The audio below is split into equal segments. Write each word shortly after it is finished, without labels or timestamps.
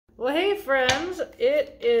Well, hey friends,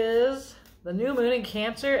 it is the new moon in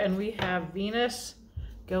Cancer and we have Venus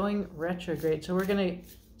going retrograde. So we're going to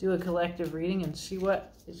do a collective reading and see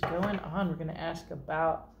what is going on. We're going to ask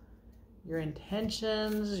about your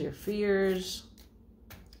intentions, your fears,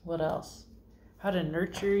 what else? How to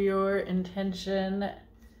nurture your intention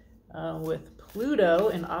with Pluto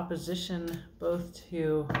in opposition both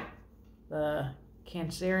to the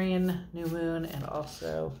Cancerian new moon and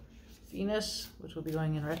also Venus, which will be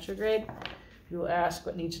going in retrograde. We will ask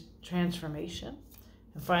what needs transformation.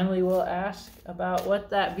 And finally, we'll ask about what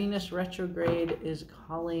that Venus retrograde is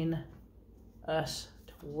calling us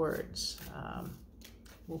towards.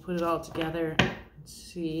 We'll put it all together and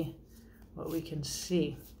see what we can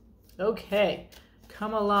see. Okay,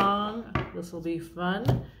 come along. This will be fun.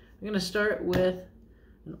 We're going to start with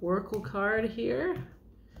an oracle card here.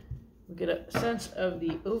 We'll get a sense of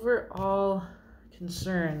the overall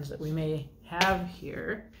concerns that we may have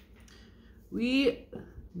here. We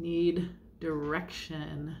need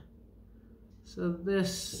direction. So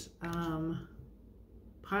this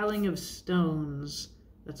piling of stones,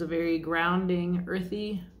 that's a very grounding,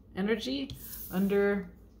 earthy energy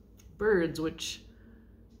under birds, which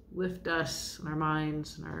lift us and our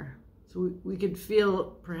minds and our, so we could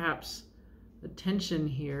feel perhaps a tension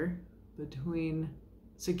here between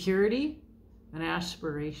security and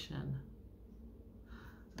aspiration.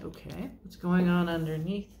 Okay, what's going on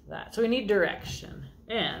underneath that? So we need direction.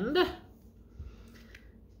 And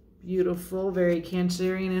beautiful, very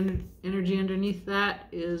Cancerian energy underneath that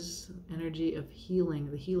is energy of healing,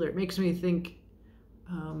 the healer. It makes me think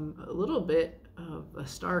a little bit of a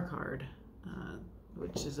star card,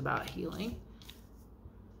 which is about healing.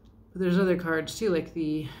 But there's other cards too, like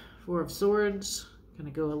the Four of Swords, kind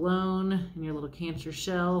of go alone in your little Cancer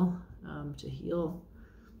shell to heal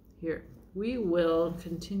here. We will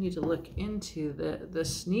continue to look into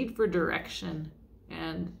this need for direction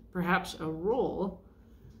and perhaps a role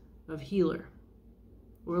of healer.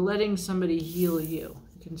 We're letting somebody heal you.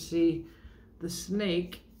 You can see the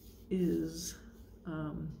snake is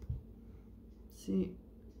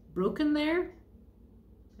broken there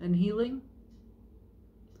and healing.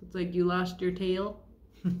 It's like you lost your tail.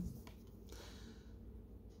 Kind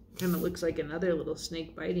of looks like another little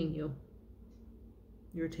snake biting you.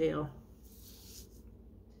 Your tail.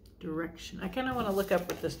 Direction. I kind of want to look up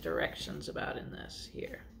what this direction's about in this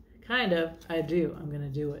here. Kind of. I do. I'm going to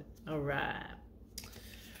do it. All right.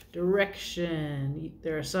 Direction.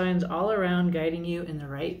 There are signs all around guiding you in the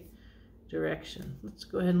right direction. Let's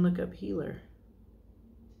go ahead and look up healer.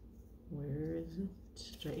 Where is it?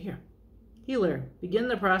 It's right here. Healer. Begin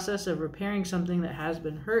the process of repairing something that has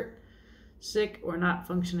been hurt, sick, or not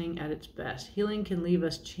functioning at its best. Healing can leave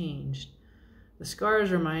us changed. The scars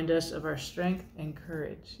remind us of our strength and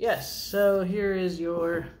courage. Yes, so here is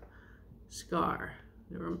your scar.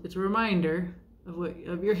 It's a reminder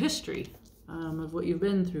of your history, of what you've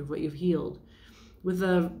been through, what you've healed. With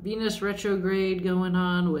a Venus retrograde going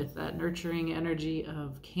on, with that nurturing energy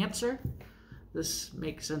of Cancer, this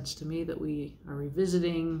makes sense to me that we are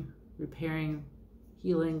revisiting, repairing,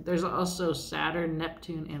 healing. There's also Saturn,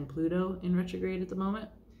 Neptune, and Pluto in retrograde at the moment.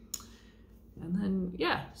 And then,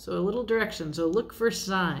 yeah, so a little direction. So look for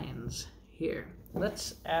signs here.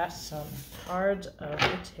 Let's ask some cards of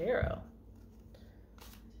the tarot.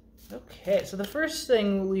 Okay, so the first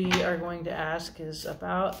thing we are going to ask is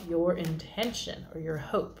about your intention or your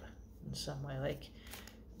hope in some way. Like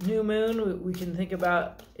new moon, we can think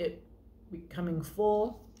about it becoming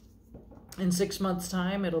full. In 6 months'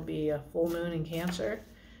 time, it'll be a full moon in Cancer.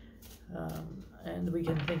 And we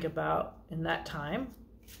can think about, in that time,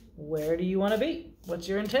 where do you want to be? What's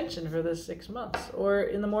your intention for this 6 months? Or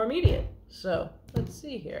in the more immediate? So let's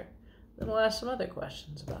see here. Then we'll ask some other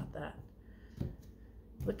questions about that.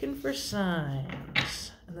 Looking for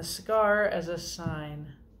signs. And the scar as a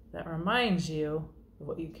sign that reminds you of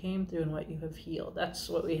what you came through and what you have healed. That's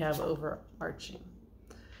what we have overarching.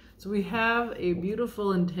 So we have a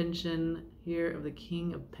beautiful intention here of the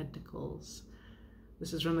King of Pentacles.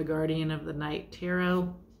 This is from the Guardian of the Night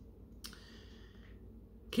Tarot.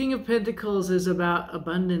 King of Pentacles is about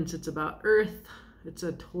abundance. It's about earth. It's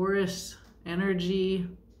a Taurus energy.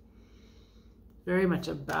 Very much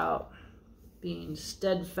about being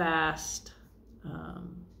steadfast.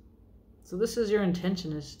 So this is your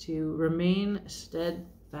intention, is to remain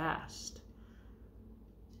steadfast.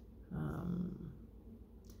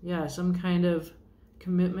 Yeah, some kind of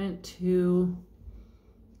commitment to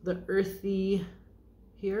the earthy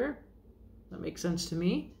here. That makes sense to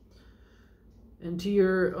me. And to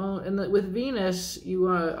your own, and with Venus, you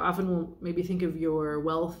often will maybe think of your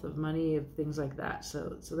wealth, of money, of things like that.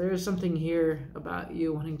 So there's something here about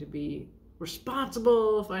you wanting to be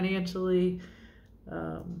responsible financially.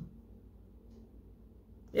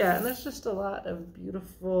 Yeah, and there's just a lot of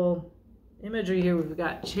beautiful imagery here. We've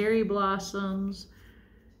got cherry blossoms,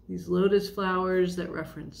 these lotus flowers that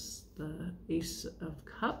reference the Ace of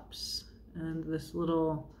Cups, and this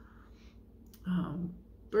little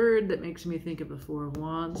bird that makes me think of the Four of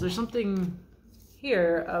Wands. There's something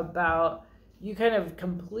here about you kind of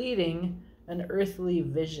completing an earthly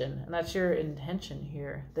vision, and that's your intention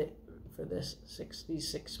here for these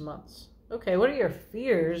 6 months. Okay, what are your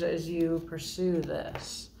fears as you pursue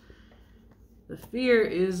this? The fear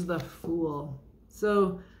is the Fool.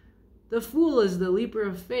 So the Fool is the leaper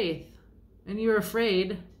of faith, and you're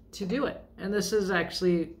afraid to do it. And this is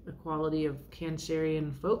actually a quality of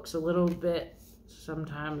Cancerian folks, a little bit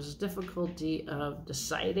sometimes difficulty of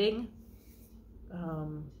deciding.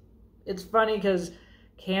 It's funny because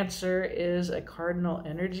Cancer is a cardinal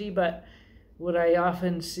energy, but what I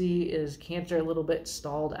often see is Cancer a little bit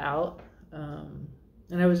stalled out.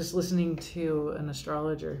 And I was just listening to an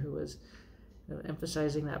astrologer who was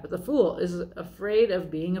emphasizing that. But the Fool is afraid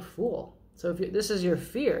of being a fool. So if this is your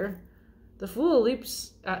fear, the Fool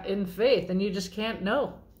leaps in faith, and you just can't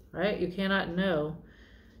know, right? You cannot know.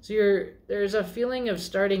 So there's a feeling of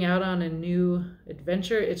starting out on a new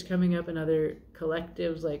adventure. It's coming up in other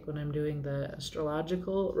collectives, like when I'm doing the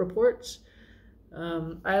astrological reports.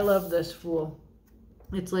 I love this Fool.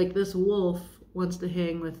 It's like this wolf wants to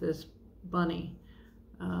hang with this bunny,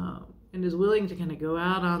 and is willing to kind of go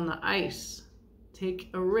out on the ice, take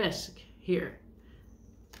a risk here.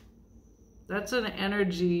 That's an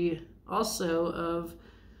energy also of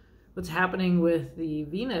what's happening with the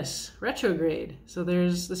Venus retrograde. So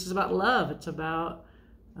this is about love. It's about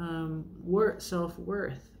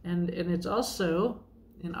self-worth, and it's also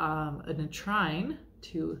in a trine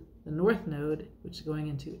to the North Node, which is going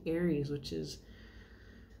into Aries, which is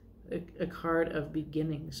a card of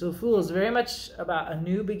beginning. So Fool is very much about a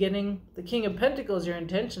new beginning. The King of Pentacles, your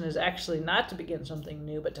intention is actually not to begin something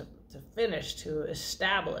new, but to finish, to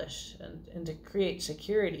establish, and to create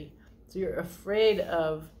security. So you're afraid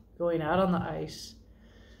of going out on the ice,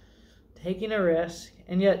 taking a risk,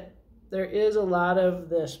 and yet there is a lot of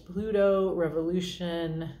this Pluto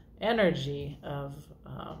revolution energy of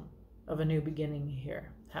a new beginning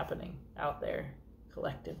here happening out there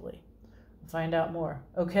collectively. We'll find out more.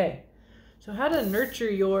 Okay, so how to nurture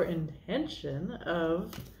your intention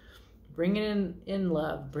of bringing in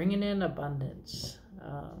love, bringing in abundance,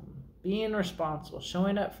 being responsible,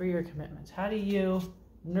 showing up for your commitments. How do you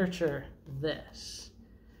nurture this?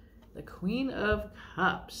 The Queen of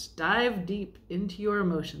Cups. Dive deep into your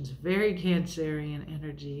emotions. Very Cancerian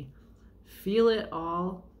energy. Feel it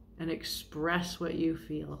all and express what you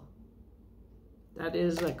feel. That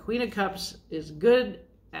is, the Queen of Cups is good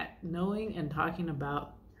at knowing and talking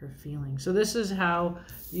about her feelings. So this is how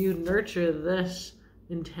you nurture this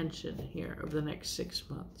intention here over the next 6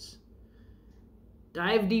 months.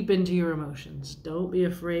 Dive deep into your emotions. Don't be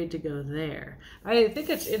afraid to go there. I think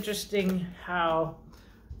it's interesting how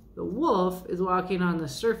the wolf is walking on the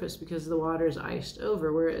surface because the water is iced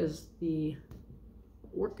over, whereas the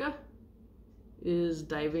orca is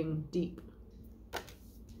diving deep,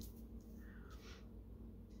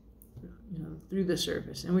 through the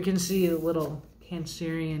surface. And we can see a little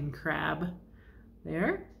Cancerian crab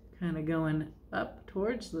there, kind of going up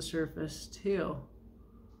towards the surface too.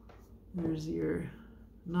 There's your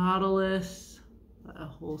nautilus, a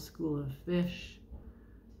whole school of fish.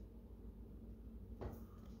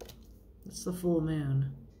 It's the full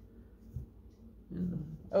moon.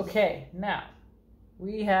 Okay, now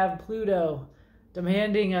we have Pluto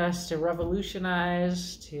demanding us to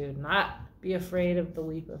revolutionize, to not be afraid of the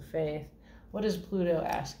leap of faith. What is Pluto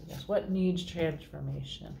asking us? What needs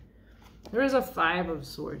transformation? There is a 5 of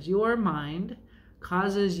Swords. Your mind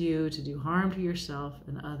causes you to do harm to yourself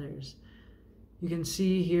and others. You can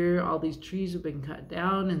see here all these trees have been cut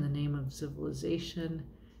down in the name of civilization.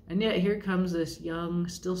 And yet here comes this young,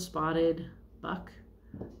 still spotted buck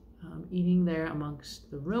eating there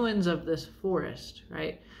amongst the ruins of this forest,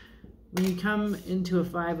 right? When you come into a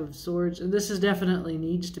 5 of Swords, and this is definitely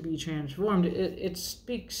needs to be transformed, it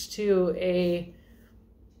speaks to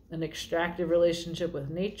an extractive relationship with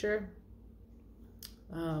nature.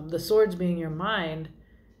 The swords being your mind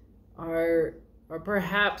are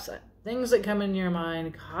perhaps things that come in your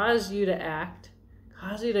mind cause you to act,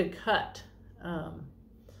 cause you to cut.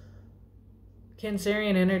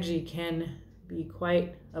 Cancerian energy can be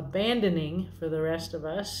quite abandoning for the rest of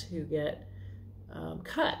us who get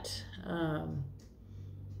cut.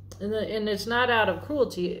 And it's not out of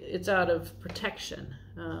cruelty, it's out of protection.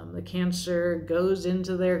 The Cancer goes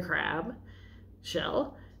into their crab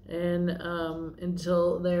shell and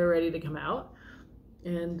until they're ready to come out.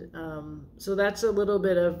 And so that's a little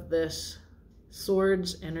bit of this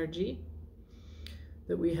Swords energy,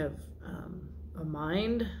 that we have a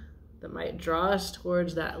mind that might draw us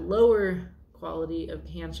towards that lower quality of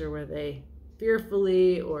Cancer, where they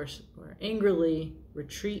fearfully or angrily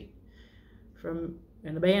retreat from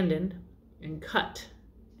and abandoned and cut.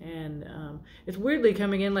 And it's weirdly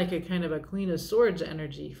coming in like a kind of a Queen of Swords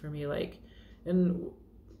energy for me. Like, and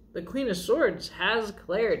the Queen of Swords has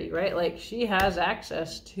clarity, right? Like, she has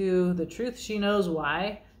access to the truth. She knows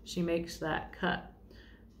why she makes that cut.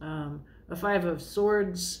 A Five of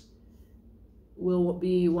Swords will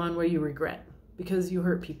be one where you regret because you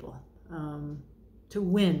hurt people. To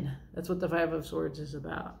win, that's what the Five of Swords is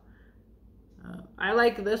about. I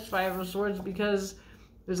like this Five of Swords because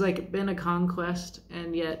there's like been a conquest,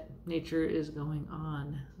 and yet nature is going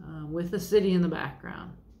on with the city in the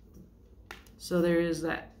background. So there is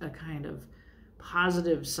that a kind of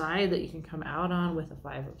positive side that you can come out on with the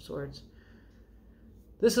Five of Swords.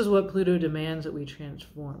 This is what Pluto demands, that we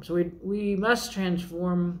transform. So we must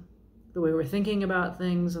transform the way we're thinking about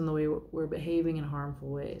things and the way we're behaving in harmful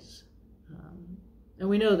ways. And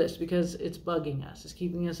we know this because it's bugging us. It's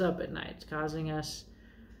keeping us up at night. It's causing us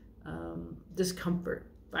discomfort.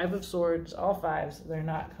 Five of Swords, all fives, they're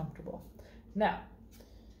not comfortable. Now,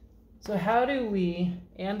 so how do we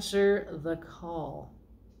answer the call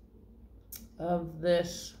of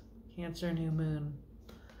this Cancer new moon?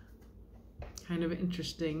 Kind of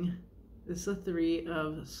interesting. This is a Three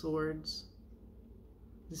of Swords.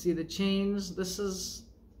 You see the chains?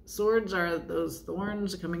 Swords are those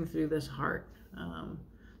thorns coming through this heart.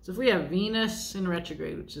 So if we have Venus in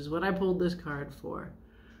retrograde, which is what I pulled this card for,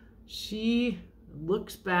 she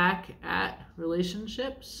looks back at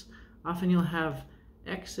relationships. Often you'll have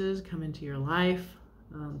exes come into your life,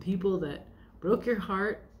 people that broke your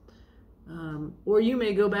heart, or you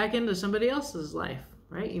may go back into somebody else's life,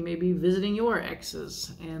 right? You may be visiting your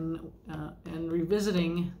exes and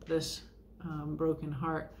revisiting this broken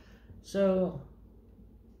heart. So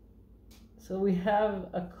we have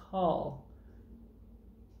a call.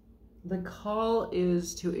 The call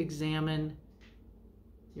is to examine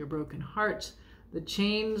your broken heart. The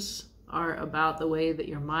chains are about the way that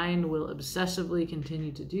your mind will obsessively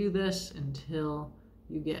continue to do this until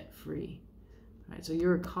you get free. All right, so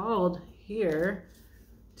you're called here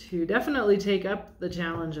to definitely take up the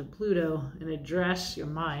challenge of Pluto and address your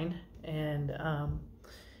mind. And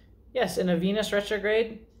yes, in a Venus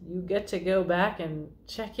retrograde, you get to go back and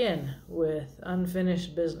check in with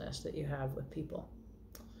unfinished business that you have with people.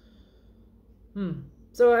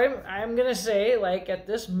 So I'm going to say, like, at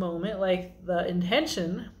this moment, like, the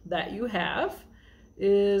intention that you have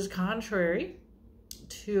is contrary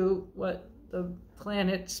to what the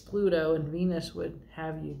planets Pluto and Venus would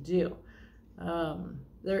have you do.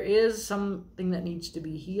 There is something that needs to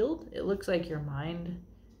be healed. It looks like your mind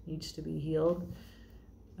needs to be healed.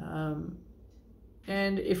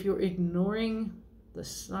 And if you're ignoring the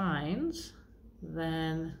signs,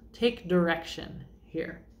 then take direction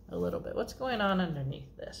here a little bit. What's going on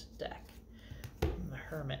underneath this deck? The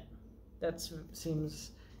Hermit. That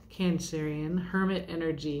seems Cancerian. Hermit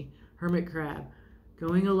energy, hermit crab.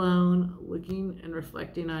 Going alone, looking and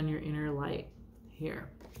reflecting on your inner light here.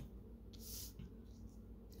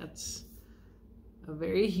 That's a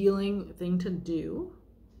very healing thing to do.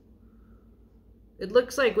 It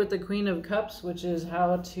looks like with the Queen of Cups, which is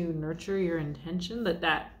how to nurture your intention,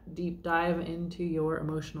 that deep dive into your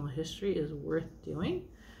emotional history is worth doing.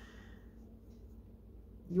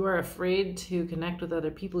 You are afraid to connect with other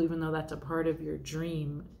people, even though that's a part of your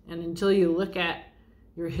dream. And until you look at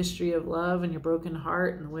your history of love and your broken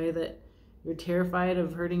heart and the way that you're terrified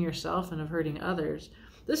of hurting yourself and of hurting others.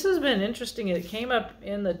 This has been interesting. It came up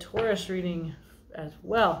in the Taurus reading as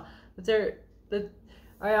well. That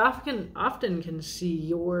I often can see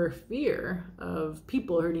your fear of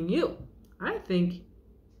people hurting you. I think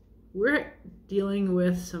we're dealing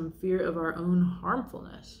with some fear of our own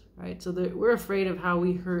harmfulness, right? So that we're afraid of how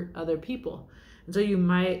we hurt other people. And so you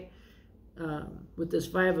might, with this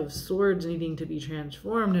Five of Swords needing to be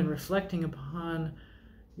transformed and reflecting upon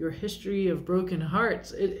your history of broken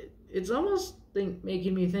hearts, it's almost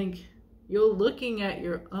making me think you're looking at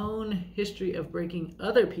your own history of breaking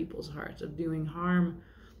other people's hearts, of doing harm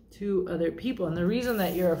to other people. And the reason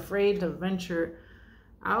that you're afraid to venture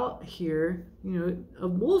out here, a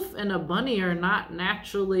wolf and a bunny are not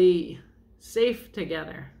naturally safe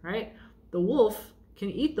together, right? The wolf can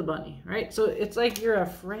eat the bunny, right? So it's like you're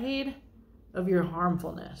afraid of your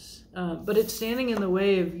harmfulness. But it's standing in the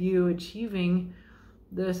way of you achieving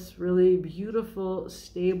this really beautiful,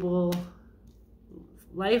 stable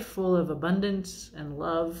life full of abundance and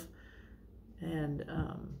love. And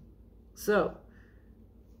so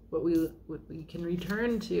what we can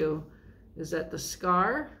return to is that the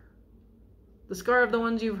scar of the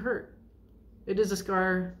ones you've hurt, it is a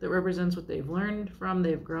scar that represents what they've learned from,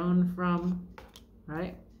 they've grown from,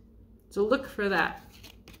 right? So look for that.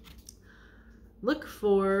 Look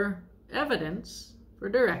for evidence, for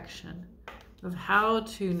direction of how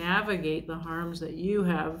to navigate the harms that you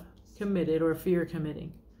have committed or fear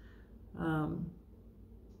committing.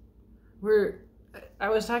 I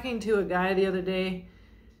was talking to a guy the other day,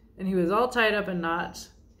 and he was all tied up in knots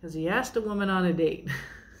because he asked a woman on a date.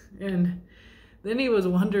 And then he was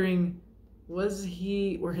wondering,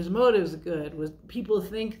 were his motives good? Was people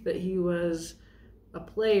think that he was a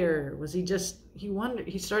player? Was he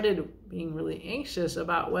he started being really anxious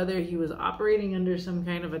about whether he was operating under some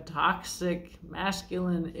kind of a toxic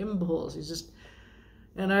masculine impulse.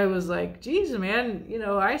 And I was like, geez, man,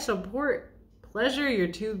 I support pleasure. You're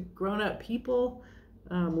two grown-up people.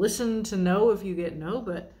 Listen to know if you get no,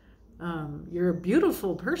 but you're a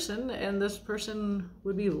beautiful person, and this person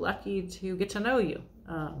would be lucky to get to know you.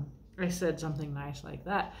 I said something nice like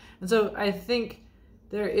that. And so I think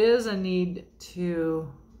there is a need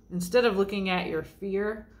to, instead of looking at your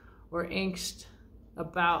fear or angst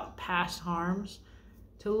about past harms,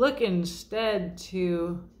 to look instead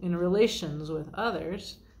to, in relations with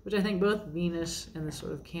others, which I think both Venus and the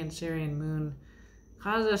sort of Cancerian moon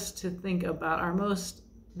cause us to think about our most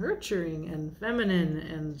nurturing and feminine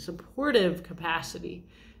and supportive capacity,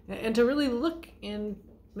 and to really look and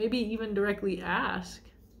maybe even directly ask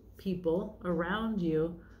people around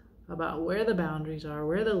you about where the boundaries are,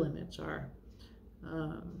 where the limits are.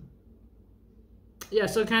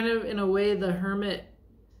 So kind of in a way, the Hermit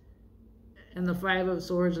and the Five of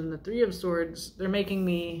Swords and the Three of Swords, they're making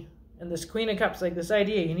me, and this Queen of Cups, like this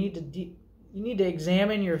idea, you need to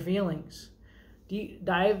examine your feelings,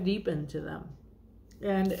 dive deep into them.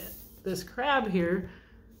 And this Crab here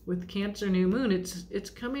with Cancer new moon, it's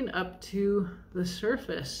coming up to the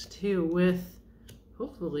surface too, with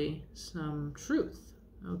hopefully some truth.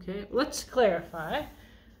 Okay, let's clarify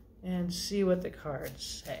and see what the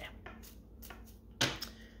cards say.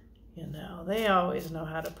 They always know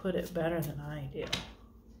how to put it better than I do.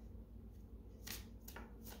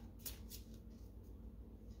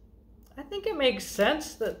 I think it makes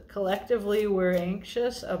sense that collectively we're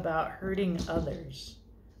anxious about hurting others,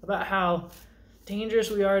 about how dangerous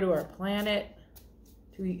we are to our planet,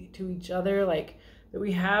 to each other, like that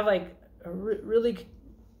we have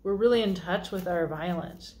we're really in touch with our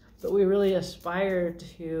violence, but we really aspire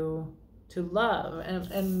to love,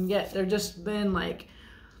 and yet there just been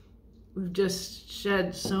we've just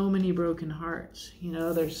shed so many broken hearts.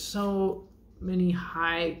 There's so many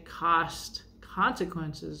high cost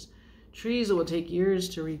consequences. Trees will take years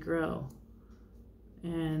to regrow,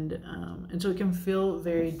 and so it can feel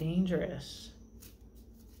very dangerous.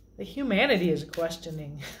 The humanity is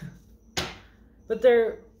questioning, but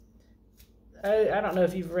I don't know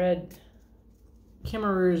if you've read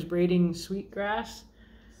Kimmerer's Braiding Sweetgrass.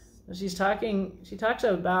 She talks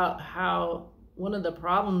about how one of the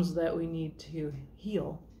problems that we need to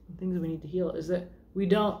heal, things that we need to heal, is that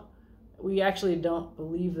we actually don't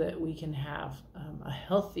believe that we can have a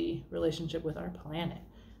healthy relationship with our planet.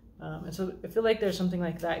 And so I feel like there's something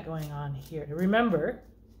like that going on here. To remember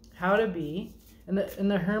how to be, and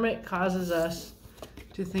the Hermit causes us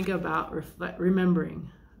to think about remembering.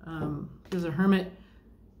 Because the Hermit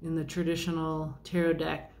in the traditional tarot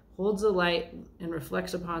deck holds the light and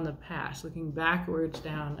reflects upon the past, looking backwards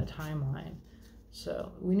down a timeline.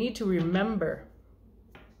 So we need to remember.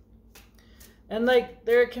 And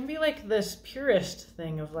there can be this purist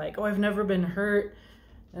thing of oh, I've never been hurt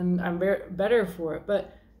and I'm better for it.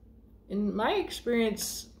 But in my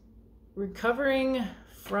experience, recovering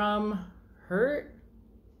from hurt,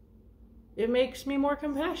 it makes me more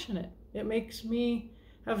compassionate. It makes me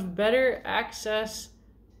have better access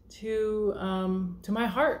to my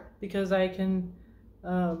heart, because I can,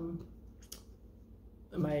 my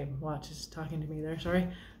watch is talking to me there, sorry.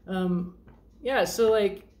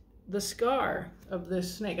 So the scar of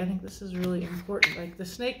this snake, I think this is really important. The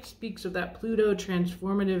snake speaks of that Pluto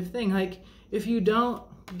transformative thing. If you don't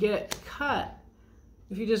get cut,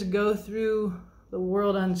 if you just go through the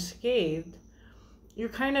world unscathed, you're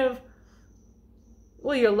kind of,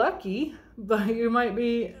 well, you're lucky, but you might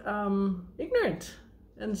be ignorant.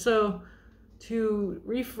 And so to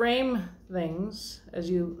reframe things as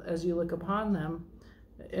you look upon them,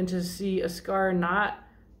 and to see a scar not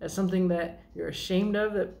as something that you're ashamed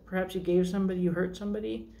of, that perhaps you gave somebody, you hurt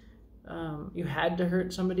somebody, you had to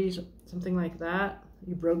hurt somebody, something like that.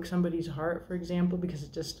 You broke somebody's heart, for example, because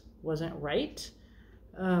it just wasn't right.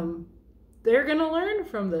 They're going to learn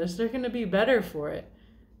from this. They're going to be better for it.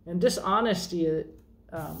 And dishonesty,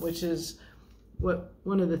 which is what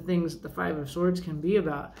one of the things the Five of Swords can be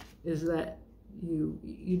about, is that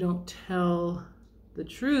you don't tell the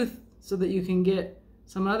truth so that you can get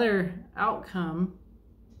some other outcome.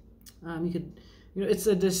 It's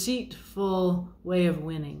a deceitful way of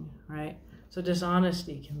winning, right? So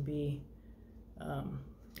dishonesty can be, I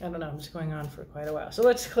don't know, I'm just going on for quite a while. So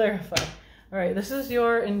let's clarify. All right, this is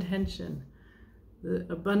your intention. The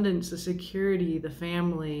abundance, the security, the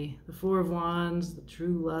family, the Four of Wands, the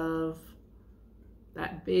true love,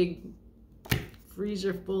 that big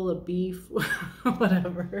freezer full of beef,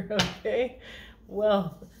 whatever, okay?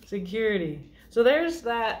 Wealth, security. So there's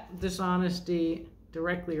that dishonesty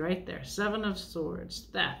directly right there. Seven of Swords,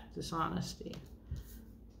 theft, dishonesty.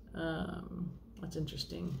 That's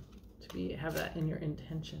interesting to have that in your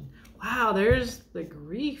intention. Wow, there's the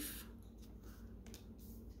grief.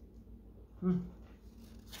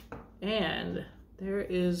 And there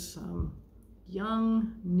is some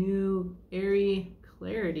young, new, airy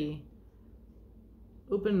clarity,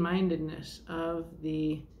 open-mindedness of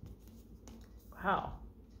the, wow.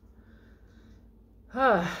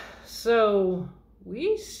 So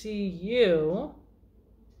we see you,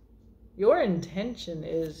 your intention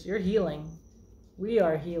is you're healing. We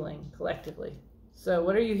are healing collectively. So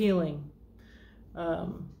what are you healing?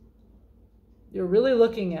 You're really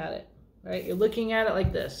looking at it, right? You're looking at it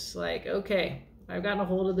like this, like, okay, I've gotten a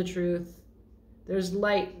hold of the truth. There's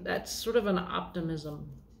light. That's sort of an optimism.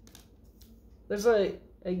 There's a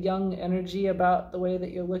young energy about the way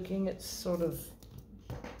that you're looking. It's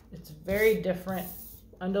very different.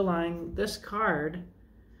 Underlying this card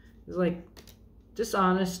is like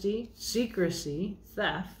dishonesty, secrecy,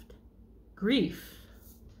 theft, grief.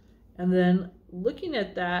 And then looking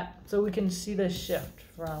at that, so we can see the shift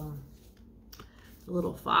from the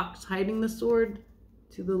little fox hiding the sword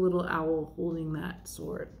to the little owl holding that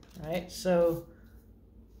sword, right? So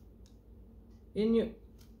in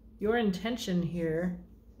your intention here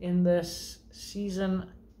in this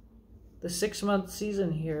season, the 6-month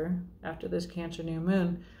season here after this Cancer new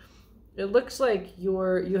moon, it looks like you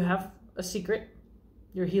have a secret,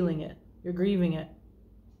 you're healing it, you're grieving it,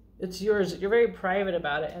 it's yours, you're very private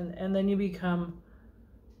about it, and then you become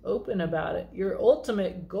open about it. Your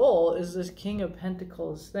ultimate goal is this King of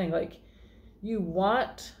Pentacles thing. Like, you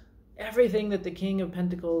want everything that the King of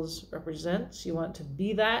Pentacles represents. You want to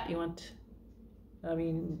be that.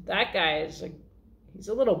 That guy is he's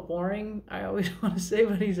a little boring, I always want to say,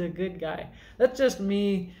 but he's a good guy. That's just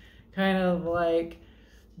me kind of like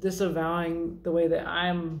disavowing the way that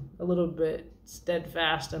I'm a little bit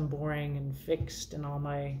steadfast and boring and fixed in all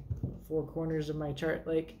my 4 corners of my chart.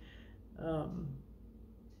 Like,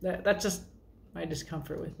 that's just my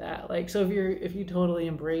discomfort with that. Like, so if you totally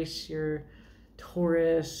embrace your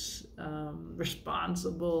Taurus,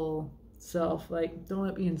 responsible self, like, don't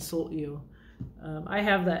let me insult you. I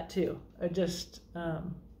have that too. I just,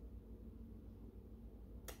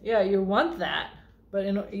 you want that,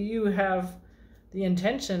 but you have the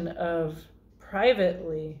intention of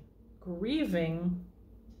privately grieving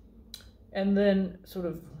and then sort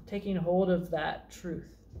of taking hold of that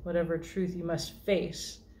truth, whatever truth you must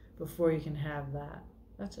face before you can have that.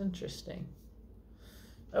 That's interesting.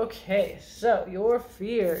 Okay, so your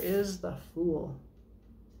fear is the Fool.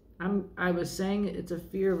 I was saying it's a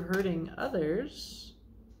fear of hurting others,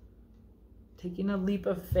 taking a leap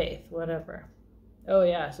of faith, whatever. Oh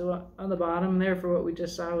yeah, so on the bottom there for what we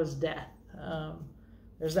just saw was death.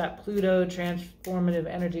 There's that Pluto transformative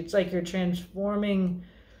energy. It's like you're transforming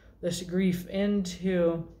this grief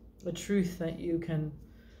into the truth that you can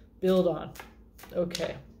build on.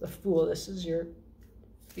 Okay, the Fool, this is your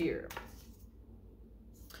fear.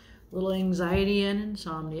 Little anxiety and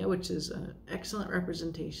insomnia, which is an excellent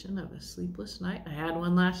representation of a sleepless night. I had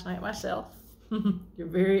one last night myself. You're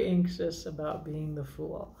very anxious about being the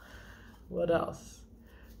Fool. What else?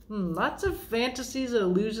 Lots of fantasies and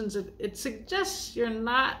illusions. It suggests you're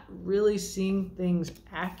not really seeing things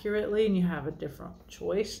accurately and you have a different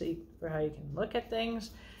choice for how you can look at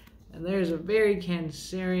things. And there's a very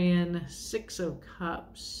Cancerian 6 of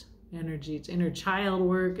Cups energy. It's inner child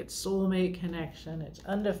work, it's soulmate connection, it's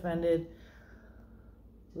undefended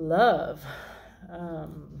love.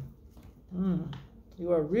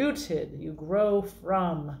 You are rooted, you grow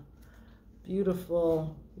from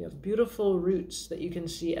beautiful, you have beautiful roots that you can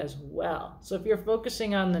see as well. So if you're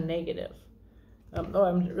focusing on the negative,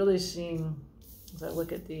 I'm really seeing as I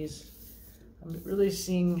look at these, I'm really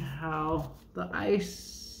seeing how the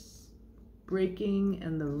ice breaking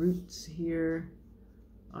and the roots here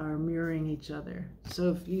are mirroring each other.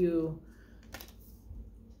 So if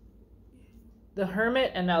the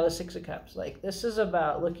Hermit and now the Six of Cups, like this is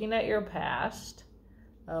about looking at your past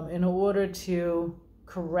in order to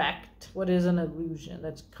correct what is an illusion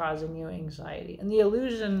that's causing you anxiety. And the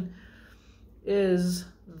illusion is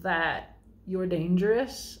that you're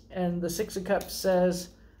dangerous, and the Six of Cups says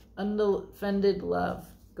undefended love.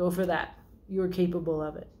 Go for that. You're capable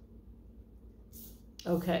of it.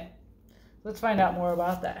 Okay, let's find out more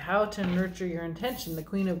about that. How to nurture your intention. The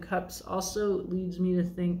Queen of Cups also leads me to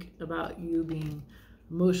think about you being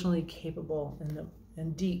emotionally capable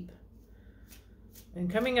and deep. And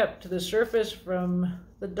coming up to the surface from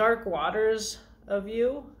the dark waters of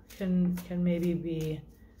you can maybe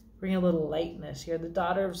bring a little lightness here. The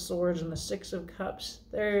Daughter of Swords and the Six of Cups,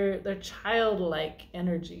 they're childlike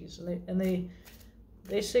energies, and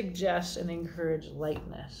they suggest and encourage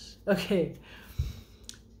lightness. Okay.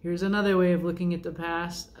 Here's another way of looking at the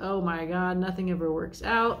past. Oh my God, nothing ever works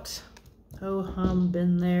out. Oh hum,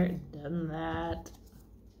 been there, done that.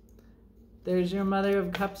 There's your Mother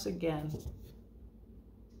of Cups again.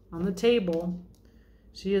 On the table,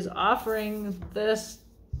 she is offering this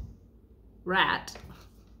rat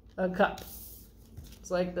a cup.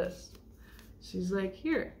 It's like this. She's like,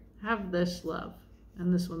 here, have this, love.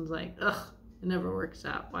 And this one's like, ugh, it never works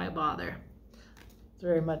out. Why bother? It's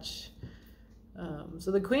very much...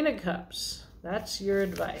 so the Queen of Cups, that's your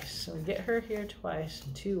advice. So we get her here twice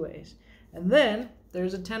in two ways. And then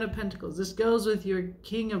there's a Ten of Pentacles. This goes with your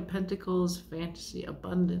King of Pentacles fantasy,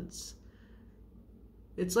 abundance.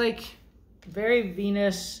 It's like very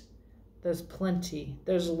Venus. There's plenty.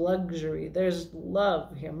 There's luxury. There's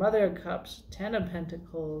love here. Mother of Cups, Ten of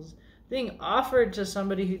Pentacles, being offered to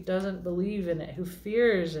somebody who doesn't believe in it, who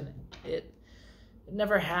fears in it. It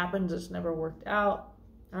never happens. It's never worked out.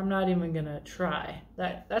 I'm not even gonna try.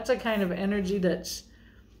 That's a kind of energy that's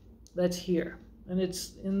here, and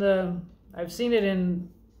it's in the. I've seen it in,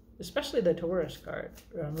 especially the Taurus card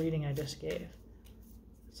reading I just gave.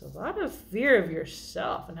 It's a lot of fear of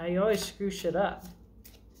yourself and how you always screw shit up,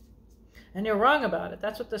 and you're wrong about it.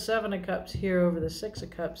 That's what the Seven of Cups here over the Six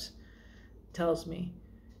of Cups tells me.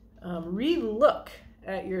 Re-look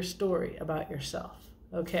at your story about yourself.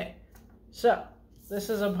 Okay, so this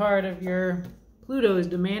is a part of your. Pluto is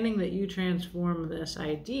demanding that you transform this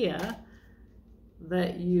idea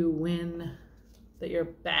that you win, that you're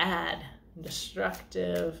bad,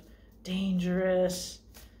 destructive, dangerous.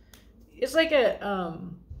 It's like it's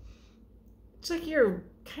like you're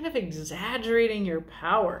kind of exaggerating your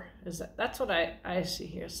power. That's what I see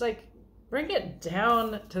here. It's like, bring it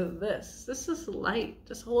down to this. This is light.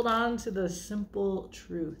 Just hold on to the simple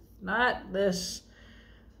truth, not this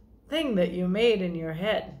thing that you made in your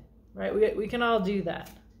head. Right? We can all do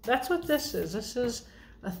that. That's what this is. This is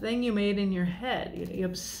a thing you made in your head. You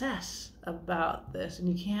obsess about this, and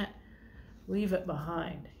you can't leave it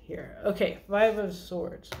behind here. Okay, Five of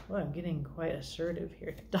Swords. Well, I'm getting quite assertive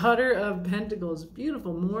here. Daughter of Pentacles.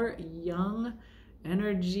 Beautiful. More young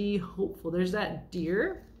energy, hopeful. There's that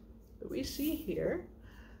deer that we see here,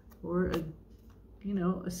 or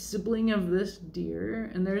a sibling of this deer,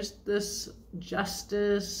 and there's this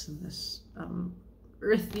justice and this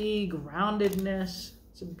earthy groundedness.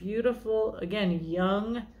 It's a beautiful, again,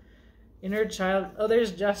 young inner child. Oh,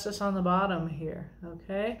 there's justice on the bottom here.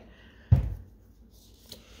 Okay,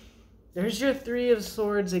 there's your Three of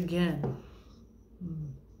Swords again.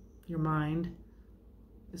 Your mind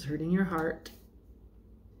is hurting your heart.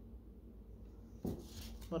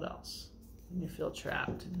 What else? You feel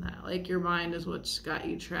trapped in that, like your mind is what's got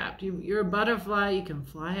you trapped. You're a butterfly, you can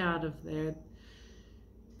fly out of there,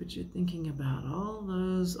 but you're thinking about all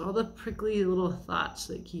the prickly little thoughts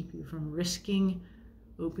that keep you from risking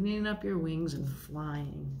opening up your wings and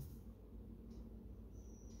flying.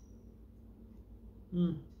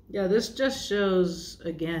 Yeah, this just shows,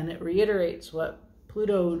 again, it reiterates what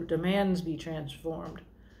Pluto demands be transformed.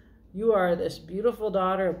 You are this beautiful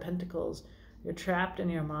Daughter of Pentacles. You're trapped in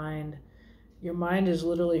your mind. Your mind is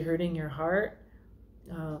literally hurting your heart.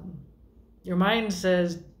 Your mind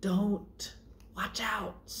says, don't. Watch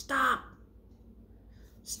out. Stop.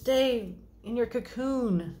 Stay in your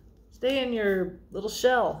cocoon. Stay in your little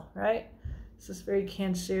shell, right? It's this very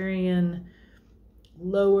Cancerian,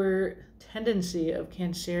 lower tendency of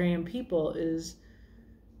Cancerian people is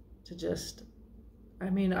to just,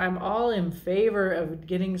 I'm all in favor of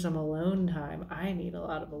getting some alone time. I need a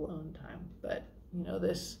lot of alone time. But,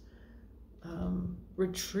 this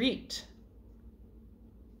retreat,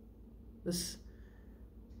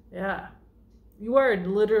 You are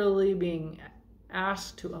literally being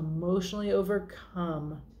asked to emotionally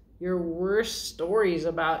overcome your worst stories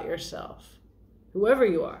about yourself, whoever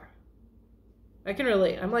you are. I can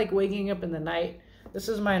relate. I'm like waking up in the night. This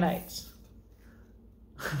is my nights.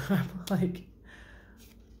 I'm like,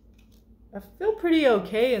 I feel pretty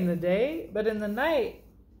okay in the day, but in the night,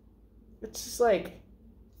 it's just like,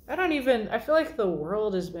 I feel like the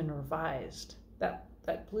world has been revised. That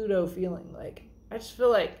Pluto feeling, like, I just feel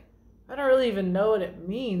like I don't really even know what it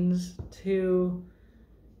means to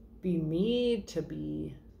be me, to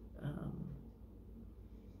be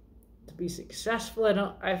successful.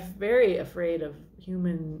 I'm very afraid of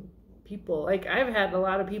human people. Like, I've had a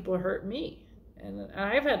lot of people hurt me, and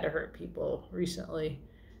I've had to hurt people recently,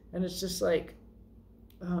 and it's just like,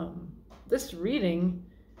 this reading,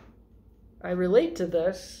 I relate to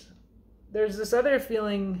this. There's this other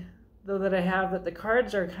feeling though that I have, that the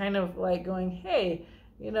cards are kind of like going, hey,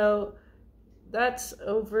 that's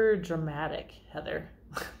over dramatic, Heather.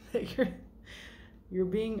 You're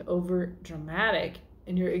being over dramatic,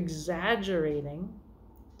 and you're exaggerating.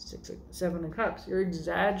 Seven of Cups. You're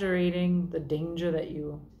exaggerating the danger that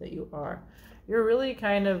you are. You're really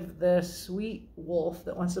kind of the sweet wolf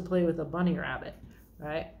that wants to play with a bunny rabbit,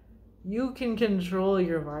 right? You can control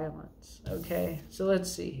your violence. Okay, so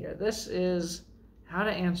let's see here. This is how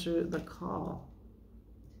to answer the call.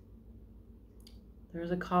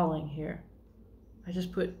 There's a calling here. I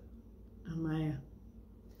just put on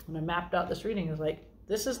when I mapped out this reading, it was like,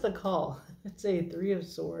 this is the call. It's a 3 of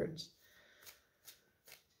Swords.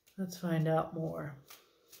 Let's find out more.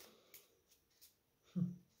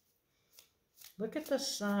 Look at the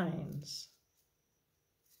signs.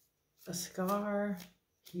 A scar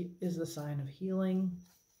is the sign of healing.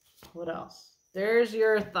 What else? There's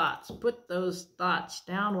your thoughts. Put those thoughts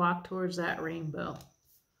down. Walk towards that rainbow.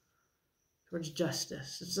 Towards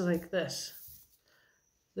justice. It's like this.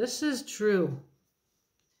 This is true.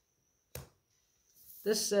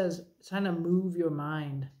 This says it's time to move your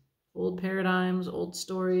mind. Old paradigms, old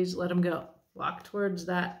stories, let them go. Walk towards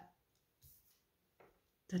that.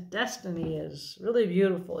 The destiny is really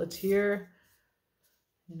beautiful. It's here.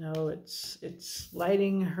 It's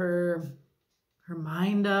lighting her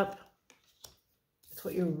mind up. It's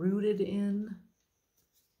what you're rooted in.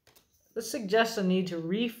 This suggests a need to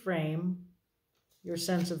reframe your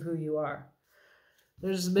sense of who you are.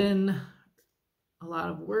 There's been a lot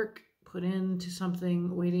of work put into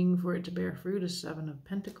something, waiting for it to bear fruit. A 7 of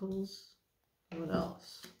Pentacles. What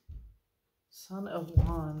else? Son of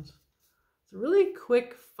Wands. It's a really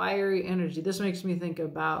quick, fiery energy. This makes me think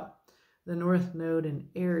about the North Node in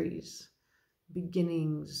Aries.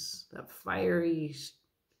 Beginnings, that fiery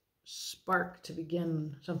spark to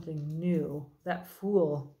begin something new. That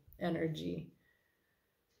Fool energy.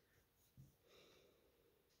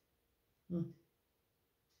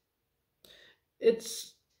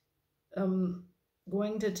 It's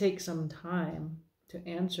going to take some time to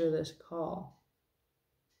answer this call.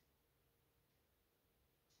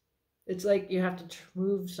 It's like you have to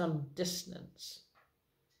move some distance.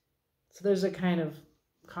 So there's a kind of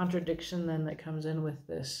contradiction then that comes in with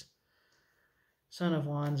this Son of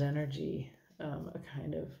Wands energy.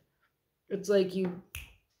 It's like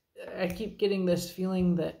I keep getting this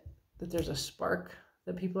feeling that there's a spark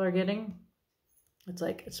that people are getting. It's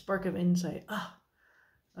like a spark of insight.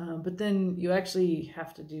 But then you actually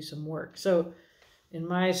have to do some work. So in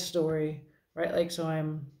my story, right, like, so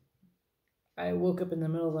I woke up in the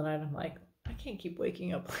middle of the night. I'm like, I can't keep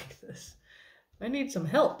waking up like this. I need some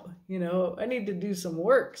help, I need to do some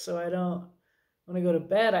work so I don't, when I go to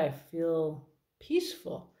bed, I feel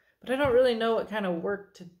peaceful, but I don't really know what kind of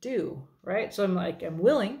work to do, right? So I'm like, I'm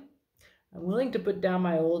willing to put down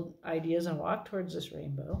my old ideas and walk towards this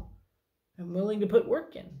rainbow. I'm willing to put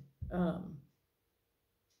work in.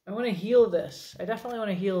 I want to heal this. I definitely want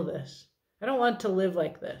to heal this. I don't want to live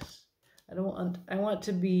like this. I want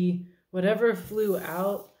to be whatever flew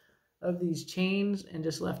out of these chains and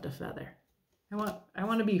just left a feather. I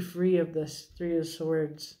want to be free of this 3 of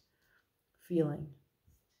Swords feeling.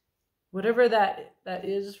 Whatever that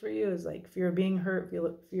is for you, is like fear of being hurt,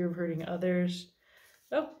 fear of hurting others.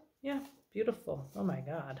 Oh, yeah, beautiful. Oh my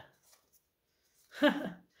God.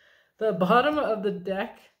 The bottom of the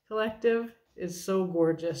deck, collective, is so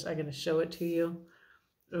gorgeous. I'm going to show it to you.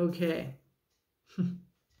 Okay.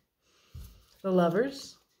 The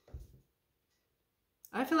Lovers.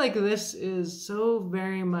 I feel like this is so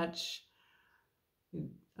very much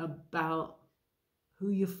about who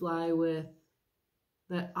you fly with,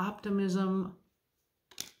 that optimism.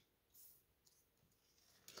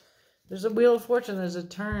 There's a Wheel of Fortune, there's a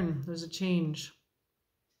turn, there's a change.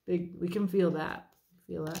 We can feel that.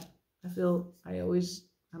 Feel that.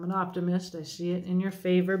 I'm an optimist. I see it in your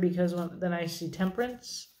favor because then I see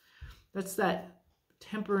temperance. That's that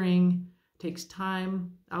tempering takes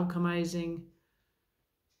time, alchemizing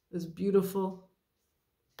is beautiful.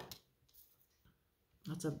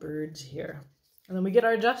 Lots of birds here. And then we get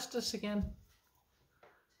our justice again.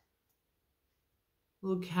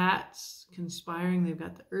 Little cats conspiring. They've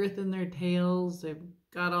got the earth in their tails. They've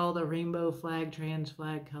got all the rainbow flag, trans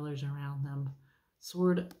flag colors around them.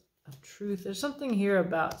 Sword of truth. There's something here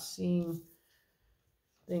about seeing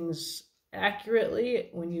things accurately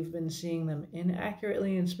when you've been seeing them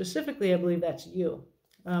inaccurately. And specifically, I believe that's you.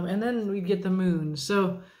 And then we get the moon.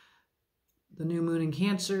 So the new moon in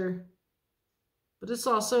Cancer. But it's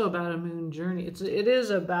also about a moon journey. It is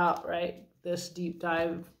about, right, this deep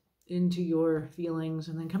dive into your feelings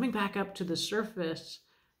and then coming back up to the surface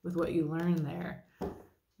with what you learn there.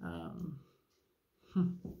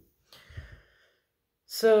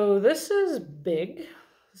 So this is big.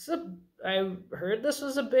 I heard this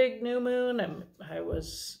was a big new moon. I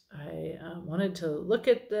wanted to look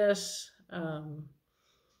at this. I'm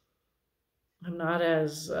not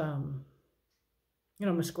as, I'm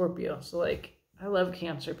a Scorpio, so like I love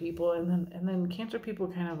Cancer people, and then Cancer people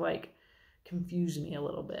kind of like confuse me a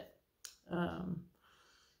little bit.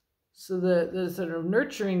 So the sort of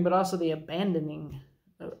nurturing, but also the abandoning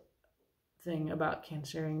thing about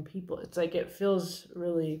Cancerian people, it's like it feels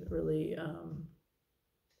really, really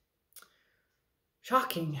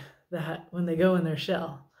shocking that when they go in their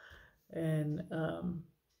shell, and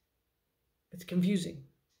it's confusing.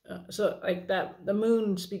 So like that, the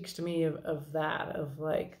moon speaks to me of that, of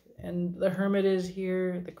like, and the Hermit is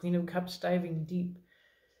here, the Queen of Cups diving deep.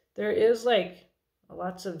 There is like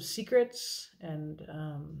lots of secrets and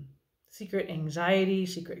secret anxiety,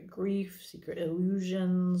 secret grief, secret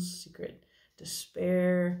illusions, secret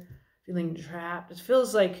despair, feeling trapped. It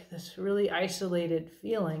feels like this really isolated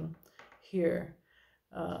feeling here.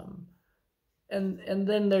 And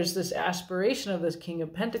then there's this aspiration of this King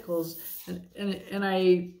of Pentacles, and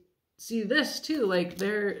I see this too, like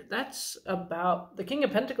that's about the King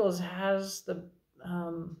of Pentacles has the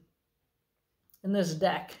in this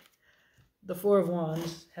deck, the Four of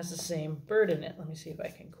Wands has the same bird in it. Let me see if I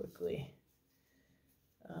can quickly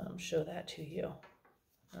show that to you.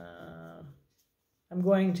 I'm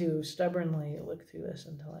going to stubbornly look through this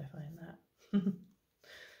until I find that.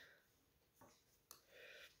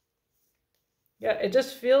 Yeah, it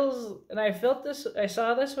just feels, and I felt this, I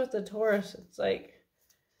saw this with the Taurus. It's like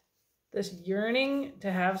this yearning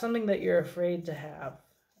to have something that you're afraid to have.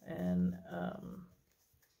 And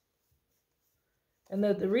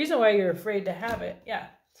the reason why you're afraid to have it, yeah.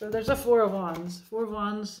 So there's a Four of Wands. Four of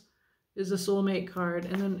Wands is a soulmate card.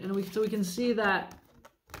 And we can see that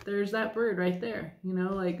there's that bird right there. You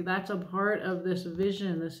know, like that's a part of this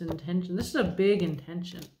vision, this intention. This is a big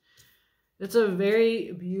intention. It's a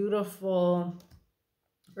very beautiful,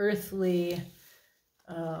 earthly,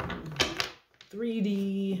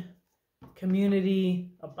 3D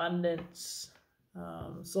community, abundance.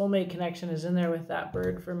 Soulmate connection is in there with that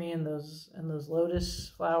bird for me, and those lotus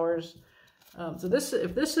flowers. So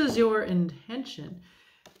if this is your intention,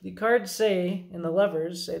 the cards say, and the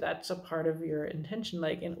Lovers say, that's a part of your intention.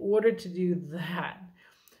 Like, in order to do that,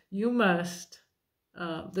 you must,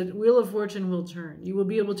 the Wheel of Fortune will turn. You will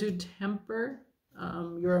be able to temper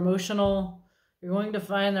your emotional, you're going to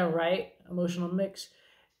find the right emotional mix.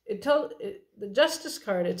 The Justice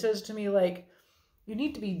card, it says to me, like, you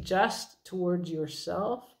need to be just towards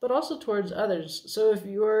yourself, but also towards others. So if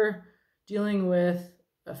you're dealing with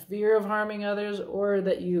a fear of harming others, or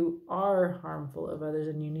that you are harmful of others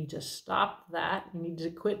and you need to stop that, you need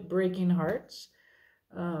to quit breaking hearts,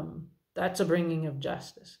 that's a bringing of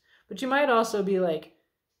justice. But you might also be like,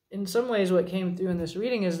 in some ways what came through in this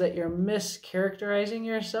reading is that you're mischaracterizing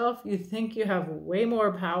yourself. You think you have way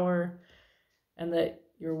more power and that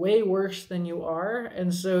you're way worse than you are,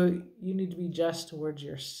 and so you need to be just towards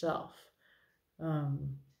yourself.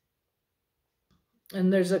 And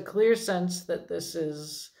there's a clear sense that this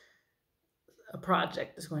is a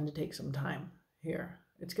project that's going to take some time here.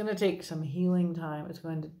 It's going to take some healing time. It's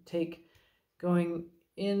going to take going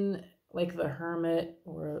in like the Hermit,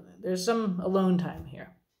 or there's some alone time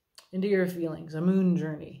here, into your feelings, a moon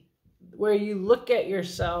journey, where you look at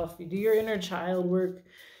yourself, you do your inner child work,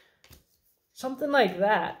 something like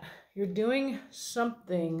that. You're doing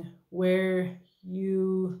something where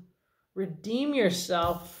you redeem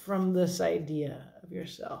yourself from this idea of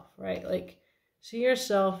yourself, right? Like, see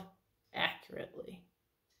yourself accurately.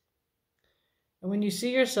 And when you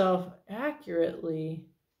see yourself accurately,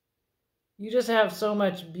 you just have so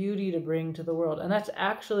much beauty to bring to the world. And that's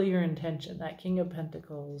actually your intention. That King of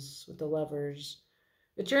Pentacles with the Lovers,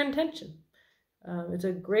 it's your intention. It's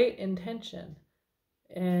a great intention.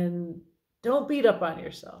 And don't beat up on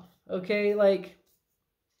yourself, okay? Like,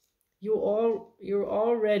 you're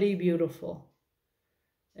already beautiful.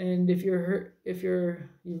 And if you're hurt,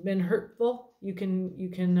 you've been hurtful, you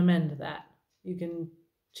can amend that. You can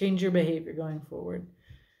change your behavior going forward.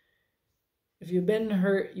 If you've been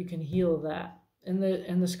hurt, you can heal that. And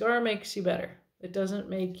the scar makes you better. It doesn't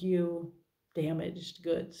make you damaged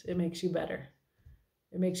goods. It makes you better.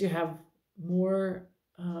 It makes you have more,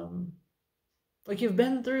 like you've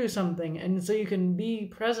been through something, and so you can be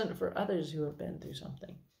present for others who have been through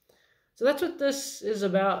something. So that's what this is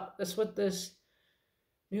about. That's what this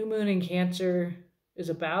new moon in Cancer is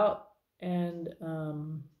about. And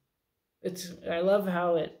I love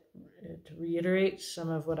how it reiterates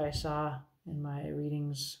some of what I saw in my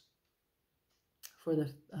readings for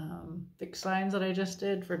the fixed signs that I just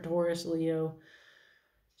did for Taurus, Leo,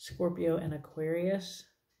 Scorpio, and Aquarius.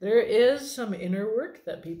 There is some inner work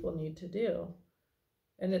that people need to do.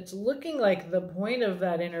 And it's looking like the point of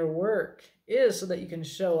that inner work is so that you can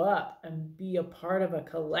show up and be a part of a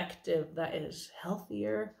collective that is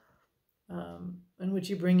healthier, in which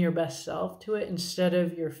you bring your best self to it instead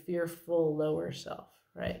of your fearful lower self,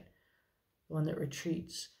 right? The one that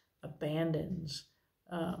retreats, abandons,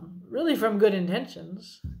 really from good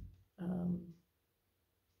intentions.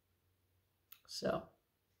 So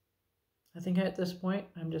I think at this point,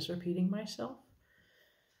 I'm just repeating myself.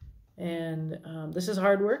 And this is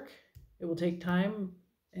hard work. It will take time.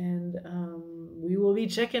 And we will be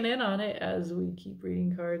checking in on it as we keep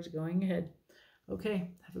reading cards going ahead. Okay,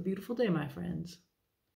 have a beautiful day, my friends.